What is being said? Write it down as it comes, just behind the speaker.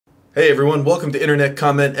Hey everyone, welcome to Internet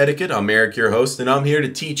Comment Etiquette. I'm Erik, your host, and I'm here to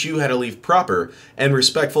teach you how to leave proper and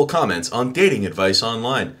respectful comments on dating advice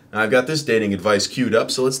online. Now, I've got this dating advice queued up,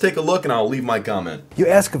 so let's take a look and I'll leave my comment. You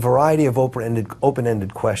ask a variety of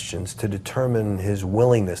open-ended questions to determine his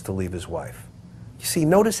willingness to leave his wife. You see,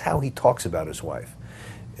 notice how he talks about his wife.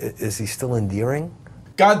 Is he still endearing?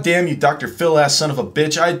 God damn you, Dr. Phil-ass son of a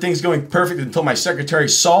bitch. I had things going perfect until my secretary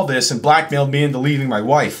saw this and blackmailed me into leaving my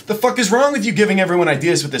wife. The fuck is wrong with you giving everyone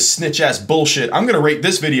ideas with this snitch-ass bullshit? I'm gonna rate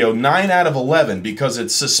this video 9 out of 11 because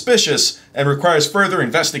it's suspicious and requires further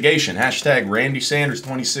investigation. Hashtag Randy Sanders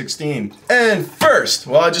 2016. And first,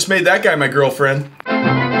 well, I just made that guy my girlfriend.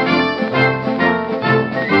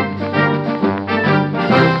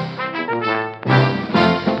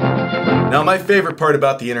 Now, my favorite part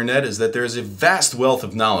about the internet is that there is a vast wealth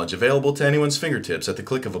of knowledge available to anyone's fingertips at the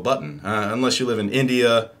click of a button. Unless you live in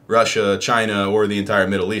India, Russia, China, or the entire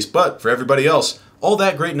Middle East. But for everybody else, all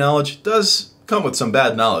that great knowledge does come with some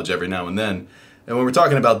bad knowledge every now and then. And when we're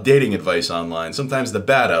talking about dating advice online, sometimes the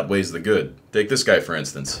bad outweighs the good. Take this guy, for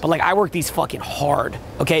instance. But like, I work these fucking hard,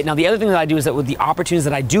 okay? Now, the other thing that I do is that with the opportunities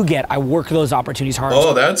that I do get, I work those opportunities hard.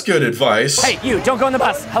 Oh, that's good advice. Hey, you, don't go in the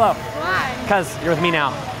bus. Hello. Why? Because you're with me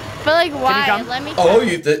now. But like, why? Can you come? Let me.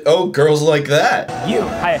 Oh, girls like that. You.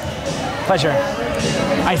 Hi. Pleasure.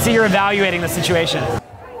 I see you're evaluating the situation.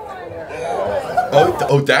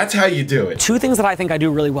 Oh, that's how you do it. Two things that I think I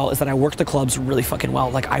do really well is that I work the clubs really fucking well.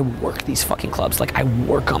 Like, I work these fucking clubs. Like, I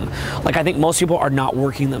work them. Like, I think most people are not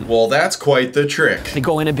working them. Well, that's quite the trick. They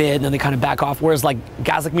go in a bit and then they kind of back off. Whereas like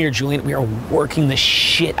guys like me or Julian, we are working the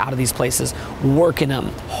shit out of these places. Working them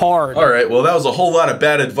hard. All right, well, that was a whole lot of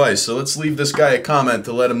bad advice. So let's leave this guy a comment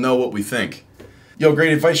to let him know what we think. Yo,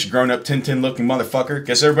 great advice, you grown-up Tintin-looking motherfucker.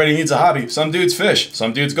 Guess everybody needs a hobby. Some dudes fish,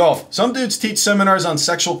 some dudes golf. Some dudes teach seminars on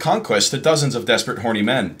sexual conquest to dozens of desperate, horny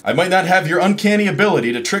men. I might not have your uncanny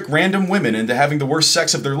ability to trick random women into having the worst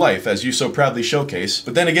sex of their life, as you so proudly showcase.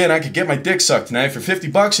 But then again, I could get my dick sucked tonight for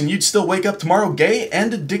 50 bucks and you'd still wake up tomorrow gay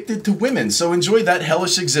and addicted to women. So enjoy that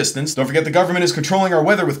hellish existence. Don't forget the government is controlling our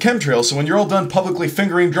weather with chemtrails, so when you're all done publicly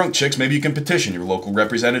fingering drunk chicks, maybe you can petition your local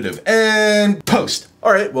representative. And post.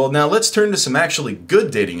 Alright, well now let's turn to some actually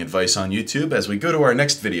good dating advice on YouTube as we go to our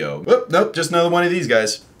next video. Oh, nope, just another one of these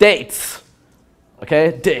guys. Dates.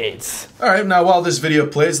 Okay, dates. Alright, now while this video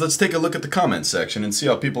plays, let's take a look at the comments section and see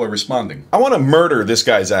how people are responding. I want to murder this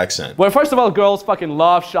guy's accent. Well, first of all, girls fucking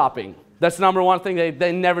love shopping. That's the number one thing.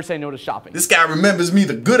 They never say no to shopping. This guy remembers me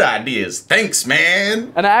the good ideas. Thanks,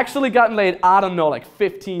 man. And I actually gotten laid, I don't know, like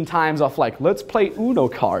 15 times off like, let's play Uno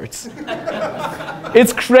cards.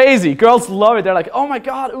 It's crazy. Girls love it. They're like, oh my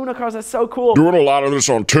god, Uno cards, that's so cool. Doing a lot of this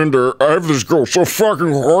on Tinder. I have this girl so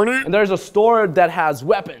fucking horny. And there's a store that has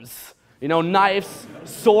weapons. You know, knives,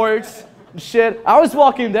 swords, and shit. I always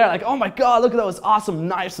walk in there like, oh my god, look at those awesome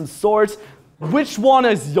knives and swords. Which one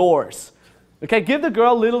is yours? Okay, give the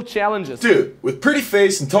girl little challenges. Dude, with pretty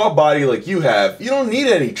face and tall body like you have, you don't need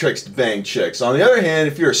any tricks to bang chicks. On the other hand,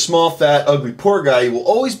 if you're a small, fat, ugly, poor guy, you will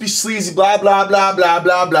always be sleazy, blah, blah, blah, blah,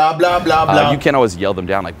 blah, blah, blah, blah, blah. You can't always yell them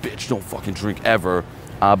down like, bitch, don't fucking drink ever.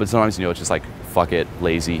 But sometimes, you know, it's just like, fuck it,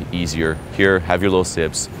 lazy, easier. Here, have your little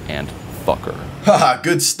sips, and fuck her. Haha,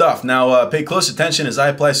 good stuff. Now, pay close attention as I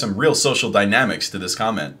apply some real social dynamics to this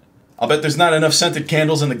comment. I'll bet there's not enough scented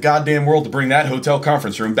candles in the goddamn world to bring that hotel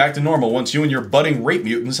conference room back to normal once you and your budding rape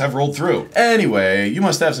mutants have rolled through. Anyway, you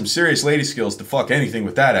must have some serious lady skills to fuck anything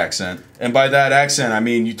with that accent. And by that accent, I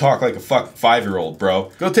mean you talk like a fucking 5-year-old,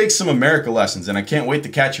 bro. Go take some America lessons, and I can't wait to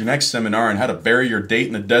catch your next seminar on how to bury your date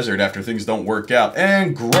in the desert after things don't work out.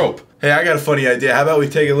 And grope. Hey, I got a funny idea. How about we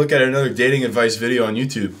take a look at another dating advice video on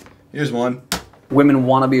YouTube? Here's one. Women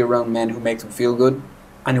want to be around men who make them feel good,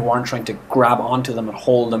 and who aren't trying to grab onto them and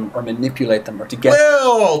hold them or manipulate them or to get...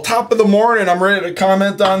 Well, top of the morning, I'm ready to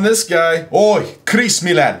comment on this guy. Oi, Chris,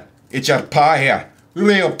 me lad. It's your pa here.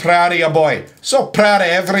 Real proud of you, boy. So proud of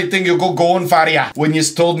everything you go going for ya. When you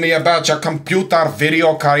told me about your computer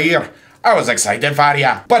video career, I was excited for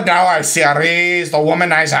ya. But now I see a raised a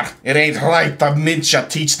womanizer. It ain't right the minute you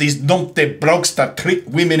teach these numpty blokes to trick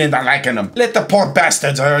women into liking them. Let the poor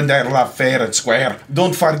bastards earn their love fair and square.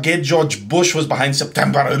 Don't forget George Bush was behind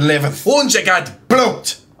September 11th. And you got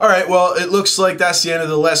bloked. Alright, well, it looks like that's the end of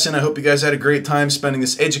the lesson. I hope you guys had a great time spending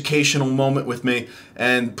this educational moment with me.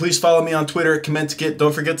 And please follow me on Twitter at Etiquette.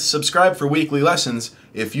 Don't forget to subscribe for weekly lessons.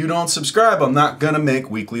 If you don't subscribe, I'm not gonna make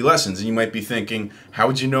weekly lessons. And you might be thinking, how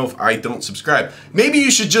would you know if I don't subscribe? Maybe you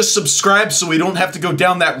should just subscribe so we don't have to go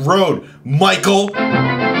down that road, Michael.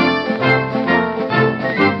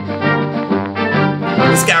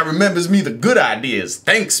 This guy remembers me the good ideas.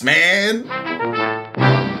 Thanks, man.